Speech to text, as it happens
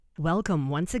Welcome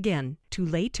once again to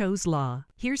Leto's Law.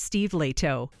 Here's Steve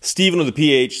Leto. Stephen with a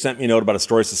PH sent me a note about a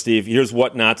story. So Steve, here's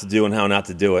what not to do and how not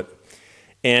to do it.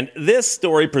 And this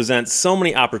story presents so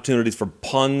many opportunities for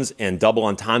puns and double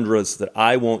entendres that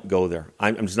I won't go there.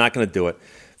 I'm just not going to do it.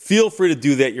 Feel free to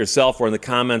do that yourself or in the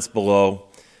comments below.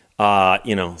 Like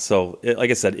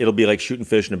I said, it'll be like shooting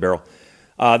fish in a barrel.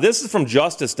 This is from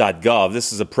justice.gov.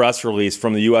 This is a press release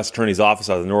from the U.S. Attorney's Office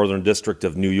out of the Northern District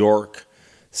of New York.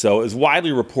 So it's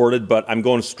widely reported, but I'm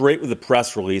going straight with the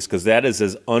press release because that is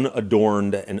as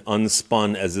unadorned and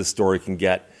unspun as this story can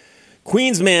get.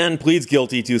 Queens man pleads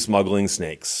guilty to smuggling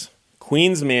snakes.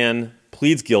 Queens man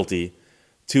pleads guilty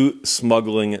to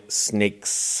smuggling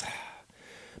snakes.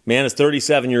 Man is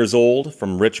 37 years old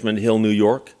from Richmond Hill, New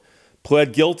York.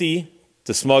 Pled guilty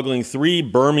to smuggling 3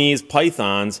 Burmese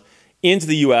pythons into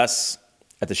the U.S.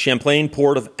 at the Champlain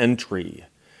port of entry.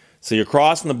 So you're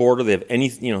crossing the border. Do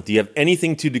you have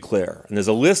anything to declare? And there's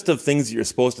a list of things that you're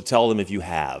supposed to tell them if you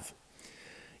have.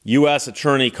 U.S.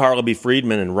 Attorney Carla B.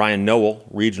 Friedman and Ryan Noel,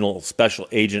 Regional Special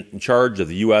Agent in charge of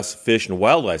the U.S. Fish and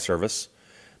Wildlife Service,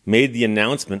 made the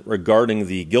announcement regarding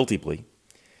the guilty plea.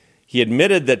 He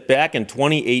admitted that back in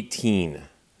 2018,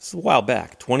 this is a while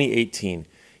back, 2018,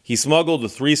 he smuggled the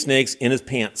 3 snakes in his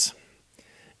pants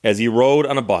as he rode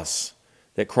on a bus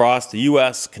that crossed the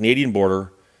U.S.-Canadian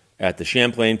border at the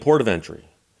Champlain port of entry.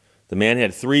 The man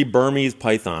had 3 Burmese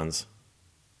pythons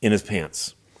in his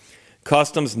pants.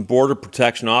 Customs and Border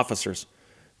Protection officers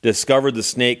discovered the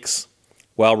snakes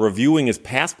while reviewing his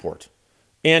passport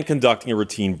and conducting a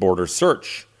routine border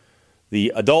search.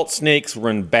 The adult snakes were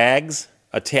in bags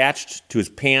attached to his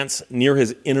pants near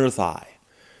his inner thigh.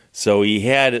 So he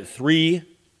had 3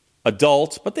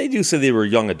 adults, but they do say they were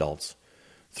young adults,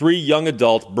 3 young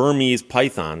adult Burmese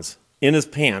pythons in his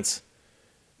pants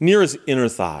near his inner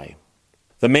thigh.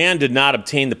 The man did not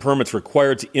obtain the permits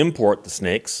required to import the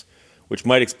snakes, which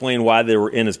might explain why they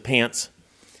were in his pants.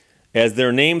 As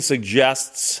their name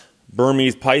suggests,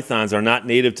 Burmese pythons are not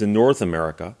native to North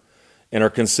America and are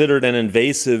considered an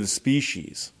invasive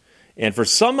species. And for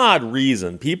some odd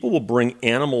reason, people will bring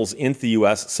animals into the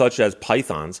U.S., such as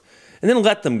pythons, and then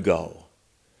let them go.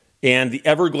 And the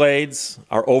Everglades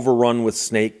are overrun with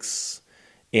snakes.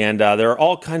 And there are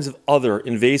all kinds of other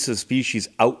invasive species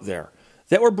out there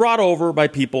that were brought over by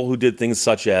people who did things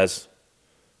such as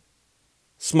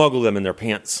smuggle them in their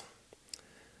pants.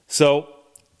 So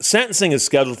sentencing is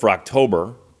scheduled for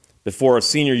October before a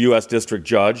senior U.S. District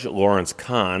Judge, Lawrence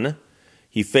Kahn.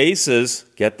 He faces,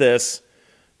 get this,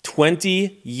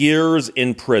 20 years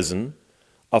in prison,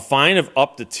 a fine of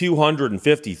up to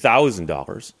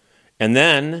 $250,000, and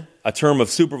then a term of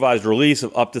supervised release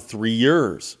of up to 3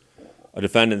 years. A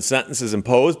defendant's sentence is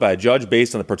imposed by a judge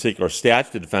based on the particular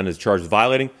statute the defendant is charged with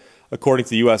violating, according to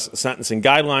the U.S. sentencing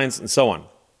guidelines, and so on.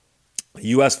 The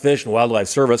U.S. Fish and Wildlife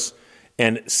Service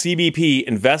and CBP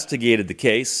investigated the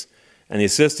case, and the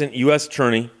assistant U.S.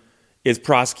 attorney is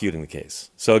prosecuting the case.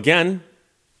 So again,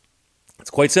 it's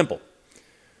quite simple.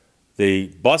 The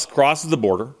bus crosses the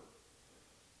border.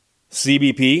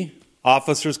 CBP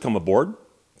officers come aboard,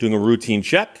 doing a routine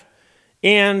check,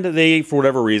 and they, for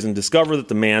whatever reason, discover that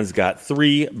the man's got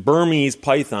 3 Burmese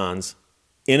pythons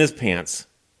in his pants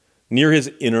near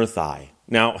his inner thigh.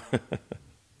 Now,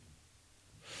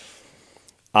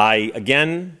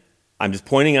 I'm just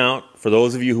pointing out, for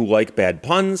those of you who like bad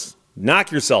puns,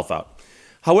 knock yourself out.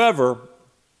 However,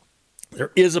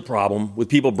 there is a problem with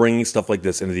people bringing stuff like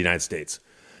this into the United States.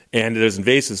 And there's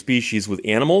invasive species with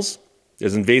animals.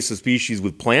 There's invasive species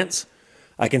with plants.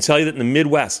 I can tell you that in the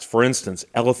Midwest, for instance,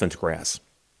 elephant grass.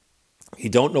 You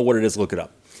don't know what it is, look it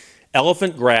up.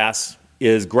 Elephant grass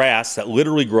is grass that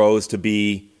literally grows to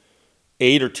be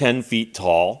 8 or 10 feet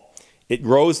tall. It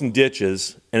grows in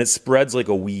ditches, and it spreads like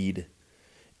a weed.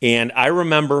 And I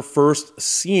remember first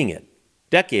seeing it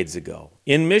decades ago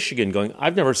in Michigan going,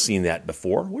 I've never seen that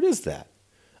before. What is that?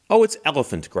 Oh, it's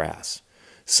elephant grass.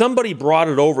 Somebody brought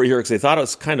it over here because they thought it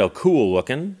was kind of cool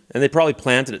looking, and they probably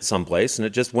planted it someplace, and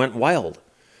it just went wild.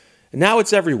 And now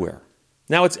it's everywhere.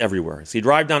 So you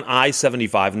drive down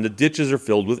I-75, and the ditches are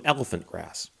filled with elephant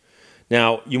grass.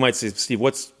 Now, you might say, Steve,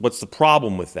 what's the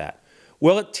problem with that?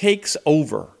 Well, it takes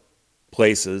over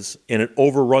places, and it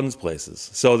overruns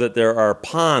places. So that there are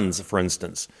ponds, for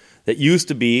instance, that used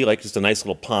to be like just a nice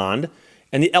little pond,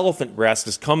 and the elephant grass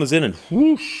just comes in and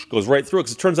whoosh, goes right through it,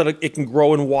 because it turns out it can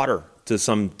grow in water to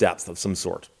some depth of some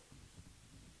sort.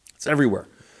 It's everywhere.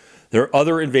 There are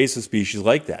other invasive species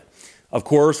like that. Of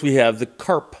course, we have the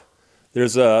carp.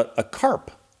 There's a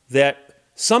carp that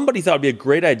somebody thought would be a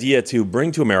great idea to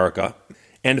bring to America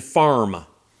and farm.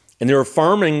 And they were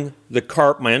farming the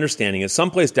carp, my understanding, is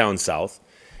someplace down south.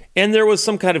 And there was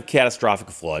some kind of catastrophic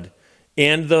flood,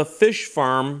 and the fish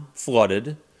farm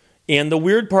flooded. And the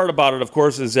weird part about it, of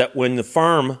course, is that when the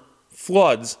farm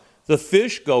floods, the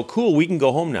fish go, cool, we can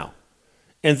go home now.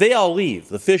 And they all leave,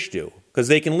 the fish do, because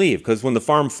they can leave. Because when the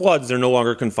farm floods, they're no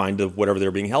longer confined to whatever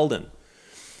they're being held in.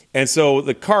 And so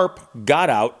the carp got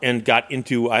out and got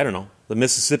into, the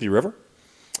Mississippi River.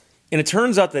 And it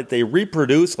turns out that they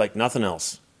reproduce like nothing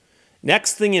else.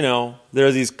 Next thing you know, there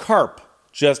are these carp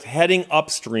just heading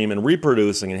upstream and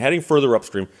reproducing and heading further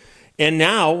upstream. And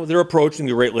now they're approaching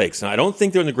the Great Lakes. Now, I don't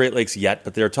think they're in the Great Lakes yet,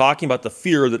 but they're talking about the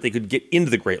fear that they could get into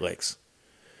the Great Lakes.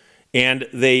 And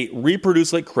they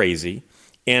reproduce like crazy.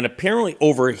 And apparently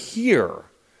over here,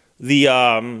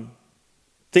 the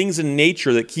things in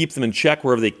nature that keep them in check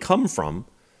wherever they come from,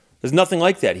 there's nothing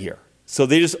like that here. So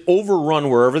they just overrun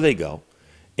wherever they go.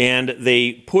 And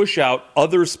they push out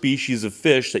other species of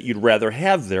fish that you'd rather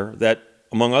have there that,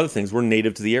 among other things, were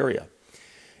native to the area.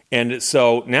 And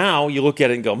so now you look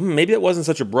at it and go, maybe it wasn't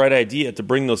such a bright idea to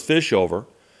bring those fish over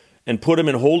and put them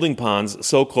in holding ponds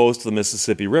so close to the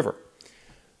Mississippi River.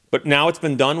 But now it's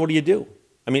been done, what do you do?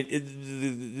 I mean,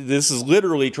 this is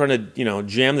literally trying to,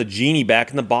 jam the genie back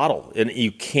in the bottle, and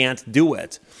you can't do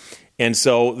it. And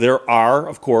so there are,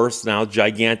 of course, now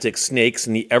gigantic snakes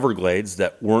in the Everglades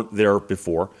that weren't there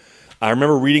before. I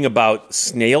remember reading about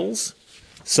snails.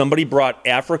 Somebody brought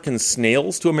African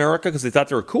snails to America because they thought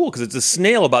they were cool because it's a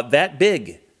snail about that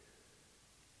big.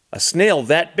 A snail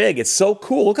that big. It's so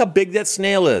cool. Look how big that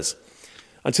snail is.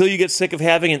 Until you get sick of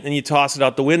having it and you toss it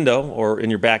out the window or in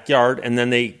your backyard, and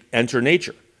then they enter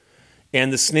nature.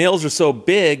 And the snails are so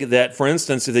big that, for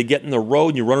instance, if they get in the road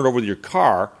and you run it over with your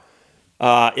car,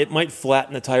 it might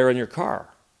flatten the tire on your car.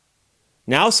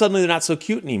 Now suddenly they're not so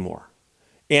cute anymore.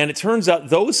 And it turns out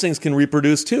those things can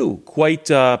reproduce too, quite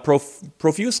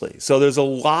profusely. So there's a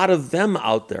lot of them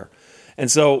out there. And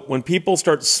so when people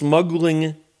start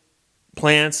smuggling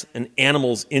plants and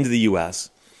animals into the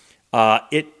U.S.,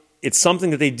 it's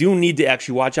something that they do need to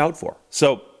actually watch out for.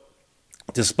 So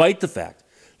despite the fact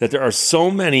that there are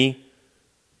so many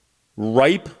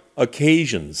ripe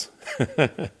occasions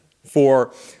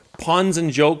for puns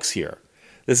and jokes here,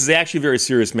 this is actually a very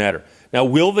serious matter. Now,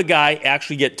 will the guy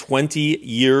actually get 20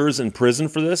 years in prison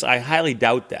for this? I highly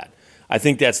doubt that. I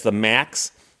think that's the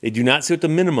max. They do not say what the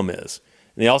minimum is.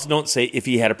 And they also don't say if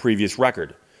he had a previous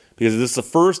record. Because if this is the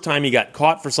first time he got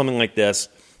caught for something like this,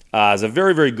 there's a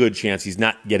very, very good chance he's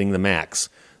not getting the max.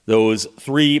 Those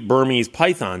 3 Burmese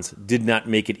pythons did not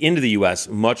make it into the U.S.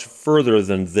 much further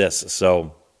than this.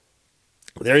 So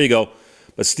there you go.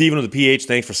 But Stephen of the PH,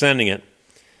 thanks for sending it.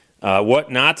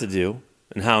 What not to do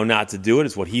and how not to do it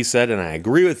is what he said, and I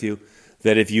agree with you,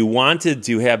 that if you wanted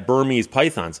to have Burmese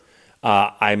pythons,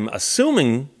 I'm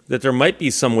assuming that there might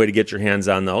be some way to get your hands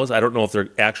on those. I don't know if they're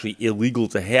actually illegal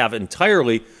to have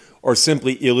entirely or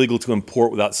simply illegal to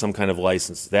import without some kind of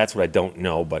license. That's what I don't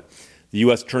know, but the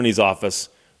U.S. Attorney's Office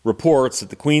reports that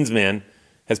the Queensman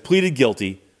has pleaded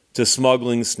guilty to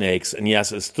smuggling snakes, and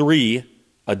yes, has 3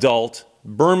 adult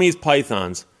Burmese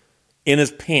pythons in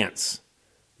his pants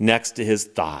next to his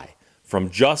thigh. From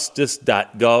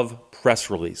justice.gov press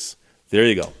release. There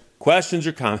you go. Questions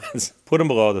or comments, put them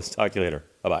below. Let's talk to you later.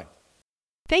 Bye-bye.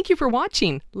 Thank you for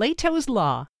watching Leto's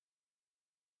Law.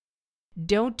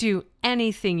 Don't do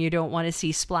anything you don't want to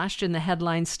see splashed in the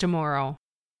headlines tomorrow.